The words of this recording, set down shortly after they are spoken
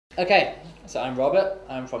Okay, so I'm Robert,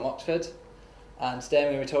 I'm from Oxford, and today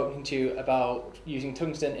I'm going to be talking to you about using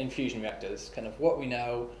tungsten in fusion reactors, kind of what we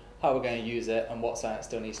know, how we're going to use it, and what science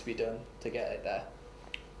still needs to be done to get it there.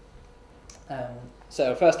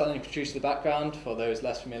 So first I'll introduce the background for those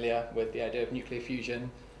less familiar with the idea of nuclear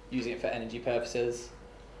fusion, using it for energy purposes.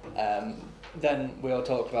 Then we'll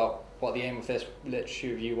talk about what the aim of this literature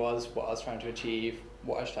review was, what I was trying to achieve,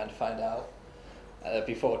 what I was trying to find out,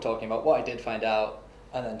 before talking about what I did find out,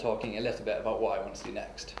 and then talking a little bit about what I want to do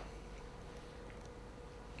next.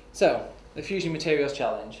 So, the fusion materials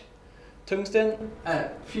challenge. Tungsten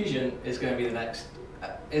fusion is going to be the next,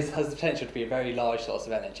 has the potential to be a very large source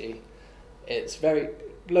of energy. It's very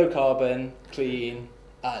low carbon, clean,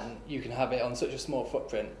 and you can have it on such a small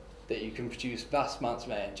footprint that you can produce vast amounts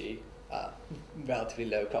of energy at relatively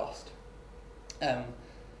low cost.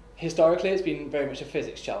 Historically, it's been very much a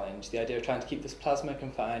physics challenge. The idea of trying to keep this plasma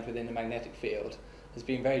confined within a magnetic field has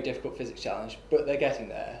been a very difficult physics challenge, but they're getting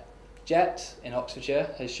there. JET in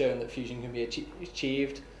Oxfordshire has shown that fusion can be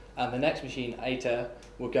achieved, and the next machine, ITER,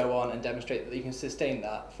 will go on and demonstrate that you can sustain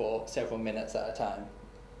that for several minutes at a time.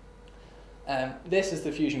 This is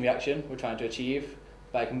the fusion reaction we're trying to achieve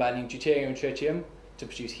by combining deuterium and tritium to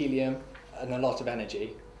produce helium and a lot of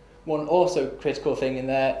energy. One also critical thing in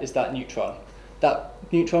there is that neutron. That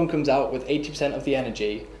neutron comes out with 80% of the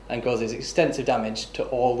energy and causes extensive damage to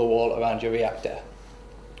all the wall around your reactor.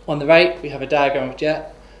 On the right, we have a diagram of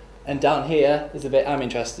JET, and down here is the bit I'm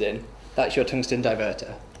interested in. That's your tungsten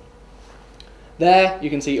divertor. There, you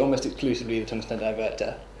can see almost exclusively the tungsten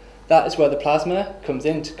divertor. That is where the plasma comes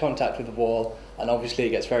into contact with the wall, and obviously it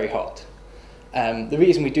gets very hot. The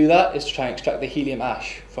reason we do that is to try and extract the helium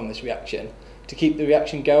ash from this reaction. To keep the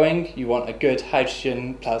reaction going, you want a good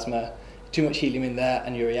hydrogen plasma. Too much helium in there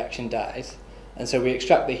and your reaction dies. And so we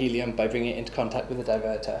extract the helium by bringing it into contact with the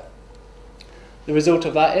divertor. The result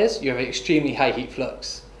of that is you have an extremely high heat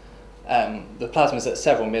flux. The plasma is at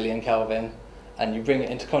several million Kelvin, and you bring it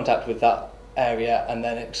into contact with that area, and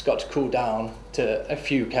then it's got to cool down to a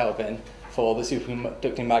few Kelvin for the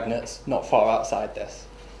superconducting magnets not far outside this.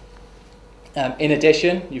 In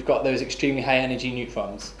addition, you've got those extremely high energy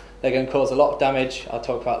neutrons. They're going to cause a lot of damage. I'll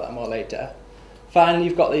talk about that more later. Finally,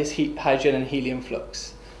 you've got this hydrogen and helium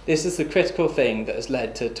flux. This is the critical thing that has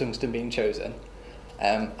led to tungsten being chosen.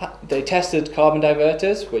 They tested carbon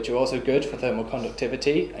divertors, which are also good for thermal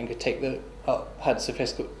conductivity and could take had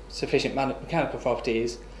sufficient mechanical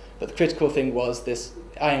properties, but the critical thing was this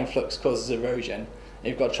ion flux causes erosion, and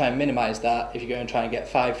you've got to try and minimise that if you're going to try and get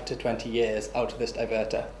 5 to 20 years out of this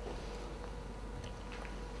divertor.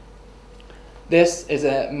 This is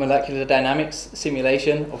a molecular dynamics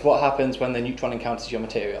simulation of what happens when the neutron encounters your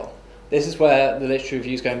material. This is where the literature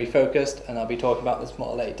review is going to be focused, and I'll be talking about this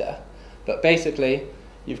more later. But basically,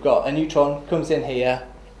 you've got a neutron comes in here,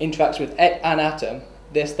 interacts with an atom.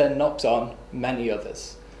 This then knocks on many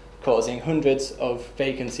others, causing hundreds of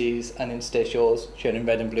vacancies and interstitials, shown in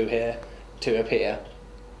red and blue here, to appear.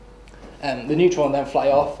 The neutron then fly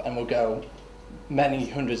off and will go many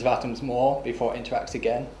hundreds of atoms more before it interacts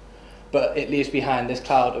again. But it leaves behind this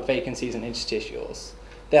cloud of vacancies and interstitials.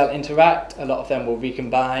 They'll interact, a lot of them will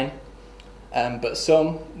recombine, but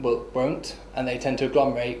some won't, and they tend to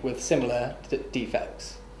agglomerate with similar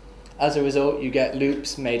defects. As a result, you get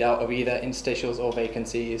loops made out of either interstitials or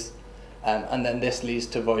vacancies, and then this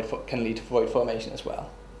can lead to void formation as well.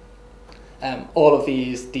 All of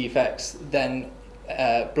these defects then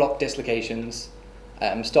block dislocations,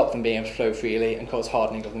 stop them being able to flow freely, and cause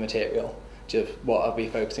hardening of the material, which is what I'll be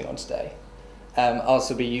focusing on today. I'll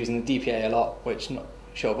also be using the DPA a lot, which I'm not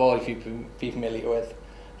sure if all of you will be familiar with.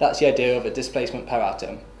 That's the idea of a displacement per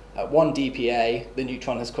atom. At 1 dPa, the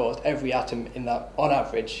neutron has caused every atom in that, on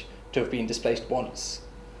average, to have been displaced once.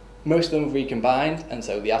 Most of them have recombined, and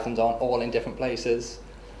so the atoms aren't all in different places,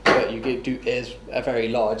 but is a very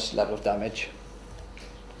large level of damage.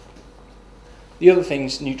 The other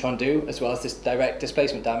things neutron do, as well as this direct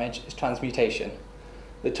displacement damage, is transmutation.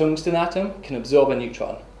 The tungsten atom can absorb a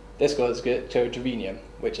neutron. This goes to germanium,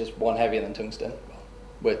 which is 1 heavier than tungsten,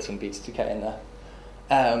 with some beta decay in there.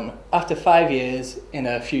 After 5 years in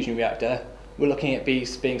a fusion reactor, we're looking at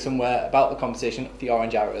being somewhere about the composition of the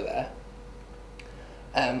orange arrow there.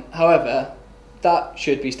 However, that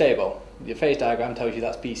should be stable. The phase diagram tells you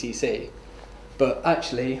that's BCC, but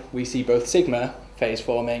actually we see both sigma phase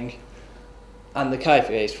forming and the chi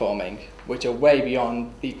phase forming, which are way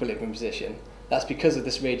beyond the equilibrium position. That's because of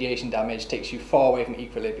this radiation damage takes you far away from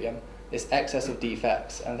equilibrium. This excess of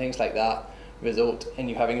defects and things like that result in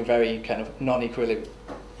you having a very kind of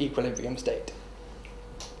non-equilibrium state.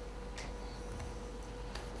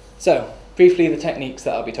 So, briefly the techniques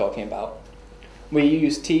that I'll be talking about. We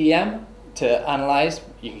use TEM to analyse.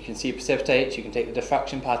 You can see precipitates, you can take the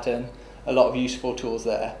diffraction pattern, a lot of useful tools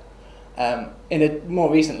there.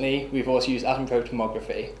 More recently, we've also used atom probe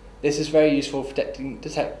tomography. This is very useful for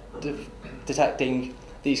detecting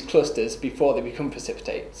these clusters before they become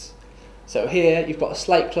precipitates. So here you've got a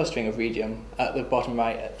slight clustering of rhenium at the bottom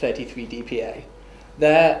right at 33 dPa.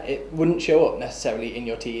 There it wouldn't show up necessarily in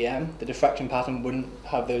your TEM, the diffraction pattern wouldn't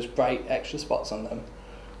have those bright extra spots on them,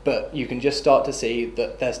 but you can just start to see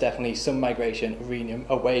that there's definitely some migration of rhenium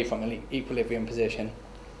away from an equilibrium position.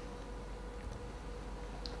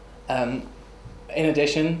 In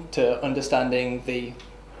addition to understanding the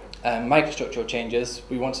microstructural changes,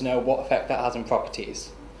 we want to know what effect that has on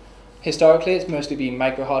properties. Historically, it's mostly been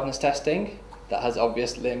microhardness testing. That has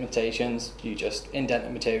obvious limitations. You just indent the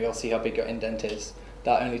material, see how big your indent is.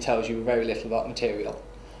 That only tells you very little about material.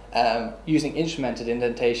 Using instrumented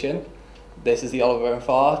indentation, this is the Oliver and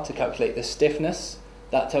Farr to calculate the stiffness.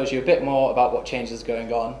 That tells you a bit more about what changes are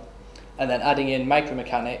going on. And then adding in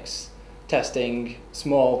micromechanics, testing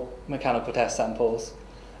small mechanical test samples,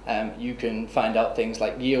 you can find out things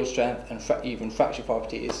like yield strength and even fracture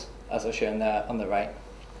properties, as I've shown there on the right.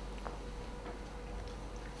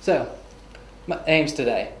 So, aims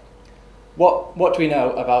today. What do we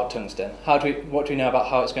know about tungsten? What do we know about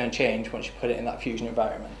how it's going to change once you put it in that fusion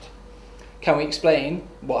environment? Can we explain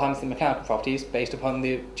what happens to the mechanical properties based upon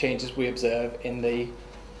the changes we observe in the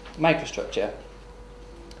microstructure?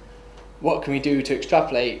 What can we do to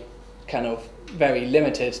extrapolate kind of very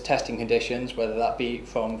limited testing conditions, whether that be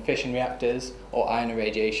from fission reactors or ion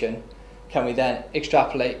irradiation? Can we then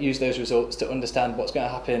use those results to understand what's going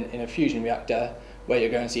to happen in a fusion reactor where you're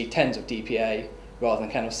going to see tens of dPa rather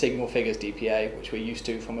than kind of signal figures dPa, which we're used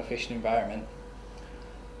to from a fission environment?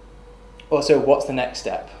 Also, what's the next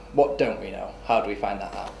step? What don't we know? How do we find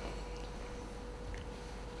that out?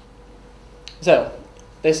 So,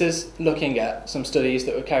 this is looking at some studies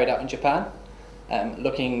that were carried out in Japan,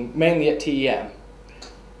 looking mainly at TEM.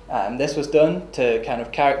 This was done to kind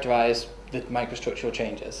of characterize the microstructural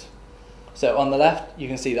changes. So on the left, you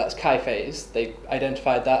can see that's chi phase. They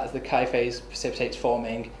identified that as the chi phase precipitates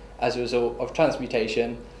forming as a result of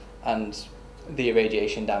transmutation and the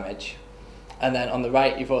irradiation damage. And then on the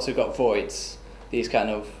right, you've also got voids. These kind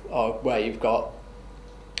of are where you've got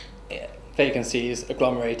vacancies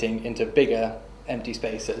agglomerating into bigger empty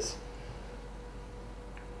spaces.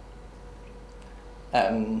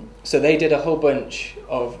 So they did a whole bunch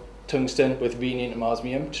of tungsten with rhenium and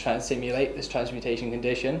osmium to try and simulate this transmutation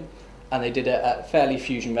condition, and they did it at fairly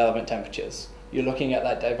fusion relevant temperatures. You're looking at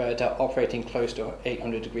that divertor operating close to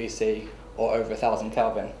 800 degrees C or over 1000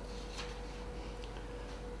 Kelvin.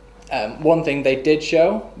 One thing they did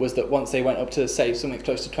show was that once they went up to, say, something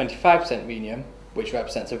close to 25% rhenium, which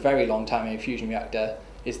represents a very long time in a fusion reactor,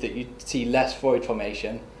 is that you see less void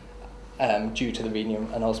formation due to the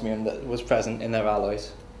rhenium and osmium that was present in their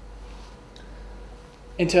alloys.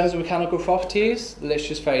 In terms of mechanical properties, the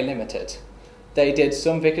literature is very limited. They did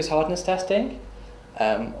some Vickers hardness testing,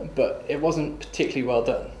 but it wasn't particularly well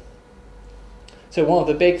done. So one of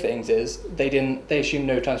the big things is they assumed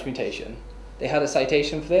no transmutation. They had a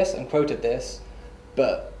citation for this and quoted this,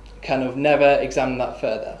 but kind of never examined that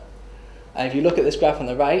further. And if you look at this graph on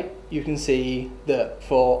the right, you can see that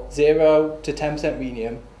for 0 to 10%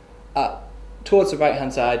 rhenium, towards the right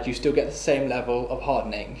hand side you still get the same level of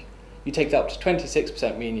hardening. You take that up to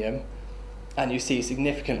 26% rhenium and you see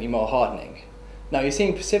significantly more hardening. Now you're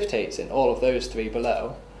seeing precipitates in all of those three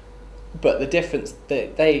below, but the difference,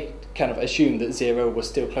 they kind of assumed that 0 was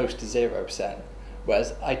still close to 0%,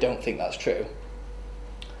 whereas I don't think that's true.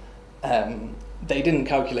 They didn't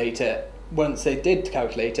calculate it. Once they did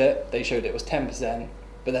calculate it, they showed it was 10%,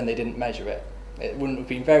 but then they didn't measure it. It wouldn't have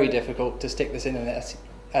been very difficult to stick this in an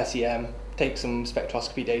SEM, take some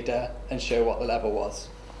spectroscopy data and show what the level was.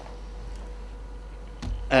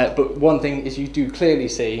 But one thing is you do clearly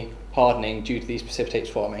see hardening due to these precipitates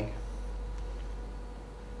forming.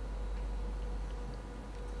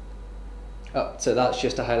 Oh, so that's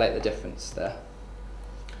just to highlight the difference there.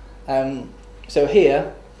 So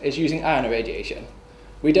here is using ion irradiation.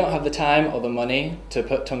 We don't have the time or the money to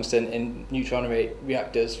put tungsten in neutron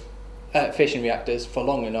reactors, fission reactors for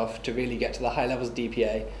long enough to really get to the high levels of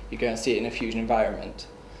dPa you're going to see it in a fusion environment.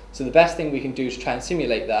 So the best thing we can do to try and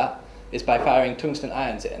simulate that is by firing tungsten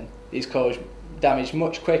ions in. These cause damage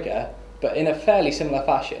much quicker, but in a fairly similar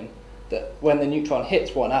fashion, that when the neutron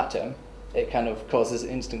hits one atom, it kind of causes an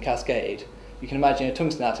instant cascade. You can imagine a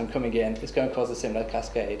tungsten atom coming in is going to cause a similar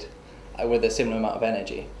cascade with a similar amount of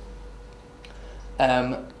energy.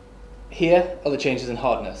 Here are the changes in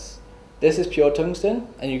hardness. This is pure tungsten,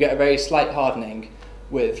 and you get a very slight hardening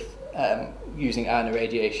with using ion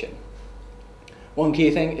irradiation. One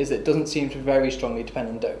key thing is it doesn't seem to very strongly depend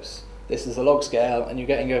on dose. This is a log scale and you're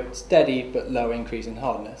getting a steady but low increase in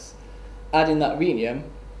hardness. Add in that rhenium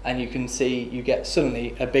and you can see you get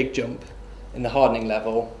suddenly a big jump in the hardening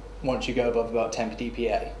level once you go above about 10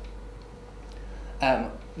 dPa.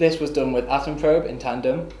 This was done with atom probe in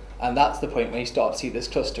tandem, and that's the point where you start to see this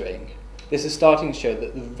clustering. This is starting to show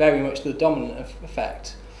that very much the dominant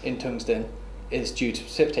effect in tungsten is due to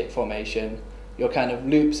precipitate formation. Your kind of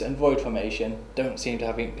loops and void formation don't seem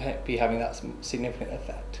to be having that significant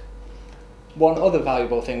effect. One other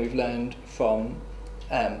valuable thing we've learned from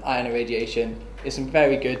ion irradiation is some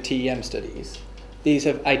very good TEM studies. These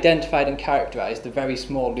have identified and characterized the very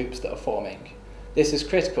small loops that are forming. This is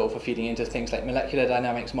critical for feeding into things like molecular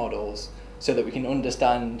dynamics models so that we can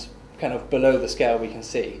understand kind of below the scale we can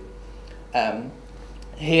see.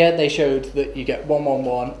 Here they showed that you get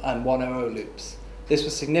 111 and 100 loops. This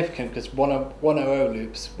was significant because 100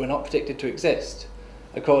 loops were not predicted to exist.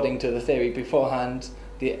 According to the theory beforehand,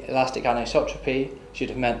 the elastic anisotropy should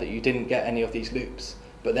have meant that you didn't get any of these loops,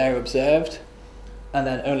 but they're observed, and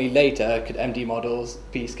then only later could MD models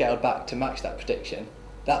be scaled back to match that prediction,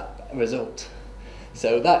 that result.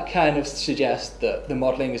 So that kind of suggests that the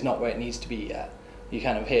modelling is not where it needs to be yet. You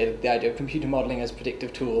kind of hear the idea of computer modelling as a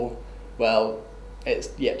predictive tool. Well,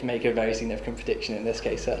 it's yet to make a very significant prediction in this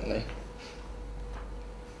case, certainly.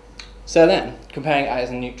 So then, comparing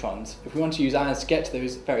ions and neutrons. If we want to use ions to get to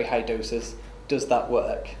those very high doses, does that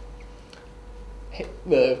work?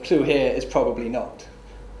 The clue here is probably not.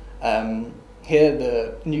 Here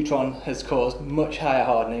the neutron has caused much higher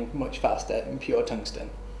hardening, much faster in pure tungsten.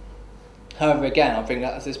 However, again, I'll bring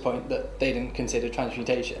that as this point that they didn't consider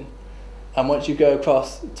transmutation. And once you go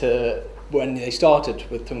across to when they started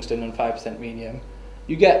with tungsten and 5% rhenium,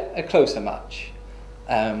 you get a closer match.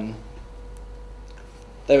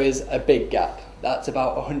 There is a big gap. That's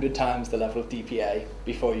about 100 times the level of dPa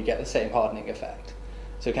before you get the same hardening effect.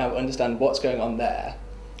 So kind of understand what's going on there.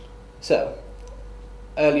 So,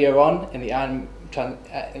 earlier on in the ion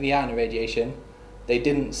irradiation, they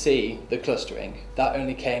didn't see the clustering. That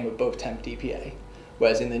only came above 10 dPa.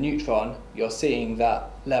 Whereas in the neutron, you're seeing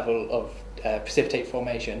that level of precipitate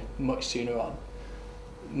formation much sooner on.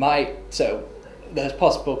 So there's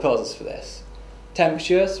possible causes for this.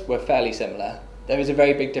 Temperatures were fairly similar. There is a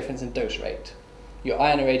very big difference in dose rate. Your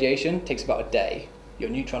ion irradiation takes about a day. Your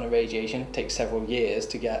neutron irradiation takes several years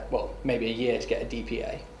to get, well, maybe a year to get a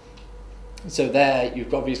dPa. So there,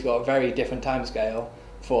 you've obviously got a very different time scale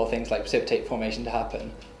for things like precipitate formation to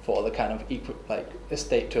happen, for the kind of a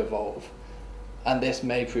state to evolve. And this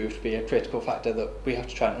may prove to be a critical factor that we have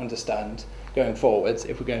to try and understand going forwards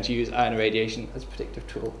if we're going to use ion irradiation as a predictive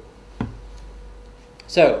tool.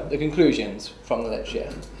 So, the conclusions from the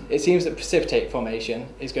literature. It seems that precipitate formation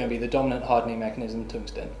is going to be the dominant hardening mechanism in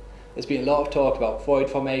tungsten. There's been a lot of talk about void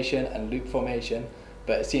formation and loop formation,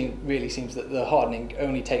 but it really seems that the hardening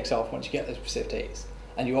only takes off once you get those precipitates.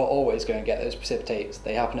 And you are always going to get those precipitates.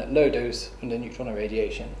 They happen at low dose under neutron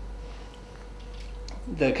irradiation.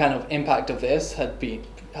 The kind of impact of this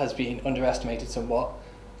has been underestimated somewhat,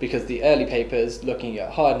 because the early papers looking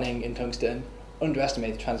at hardening in tungsten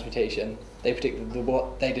underestimated transmutation. They predicted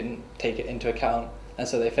what they didn't take it into account, and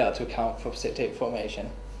so they failed to account for precipitate formation.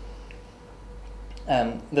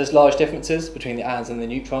 There's large differences between the ions and the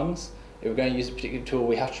neutrons. If we're going to use a particular tool,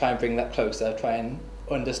 we have to try and bring that closer, try and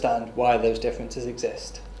understand why those differences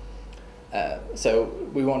exist. So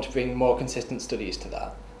we want to bring more consistent studies to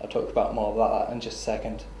that. I'll talk about more about that in just a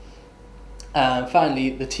second. Finally,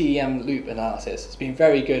 the TEM loop analysis has been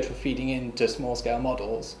very good for feeding into small-scale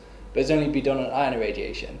models, but it's only been done on ion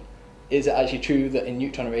irradiation. Is it actually true that in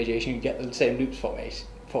neutron irradiation you get the same loops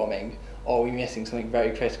forming, or are we missing something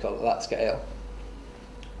very critical at that scale?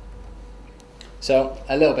 So,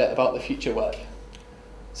 a little bit about the future work.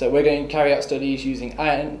 So we're going to carry out studies using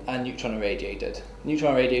ion and neutron irradiated.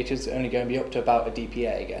 Neutron irradiated is only going to be up to about a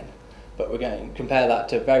dPa again, but we're going to compare that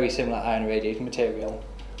to very similar ion irradiated material.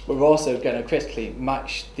 We're also going to critically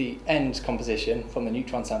match the end composition from the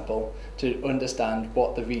neutron sample to understand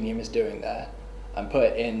what the rhenium is doing there, and put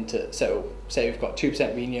it into, so say we've got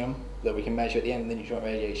 2% rhenium that we can measure at the end of the neutron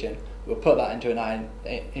irradiation, we'll put that into an ion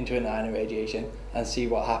irradiation and see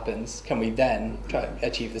what happens. Can we then try to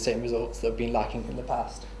achieve the same results that have been lacking in the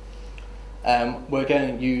past? We're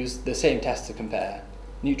going to use the same tests to compare.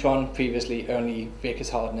 Neutron, previously only viscous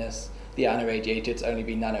hardness, the ion irradiated's only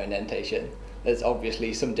been nano indentation. There's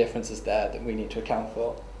obviously some differences there that we need to account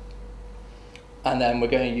for. And then we're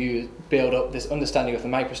going to build up this understanding of the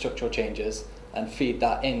microstructural changes and feed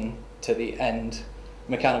that in to the end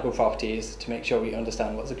mechanical properties to make sure we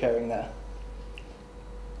understand what's occurring there.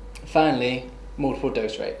 Finally, multiple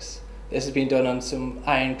dose rates. This has been done on some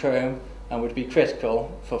iron chrome and would be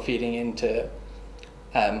critical for feeding into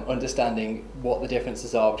understanding what the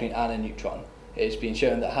differences are between an and neutron. It's been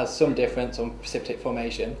shown that it has some difference on precipitate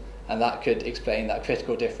formation, and that could explain that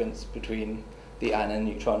critical difference between the an and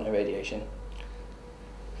neutron irradiation.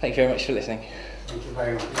 Thank you very much for listening. Thank you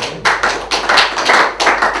very much.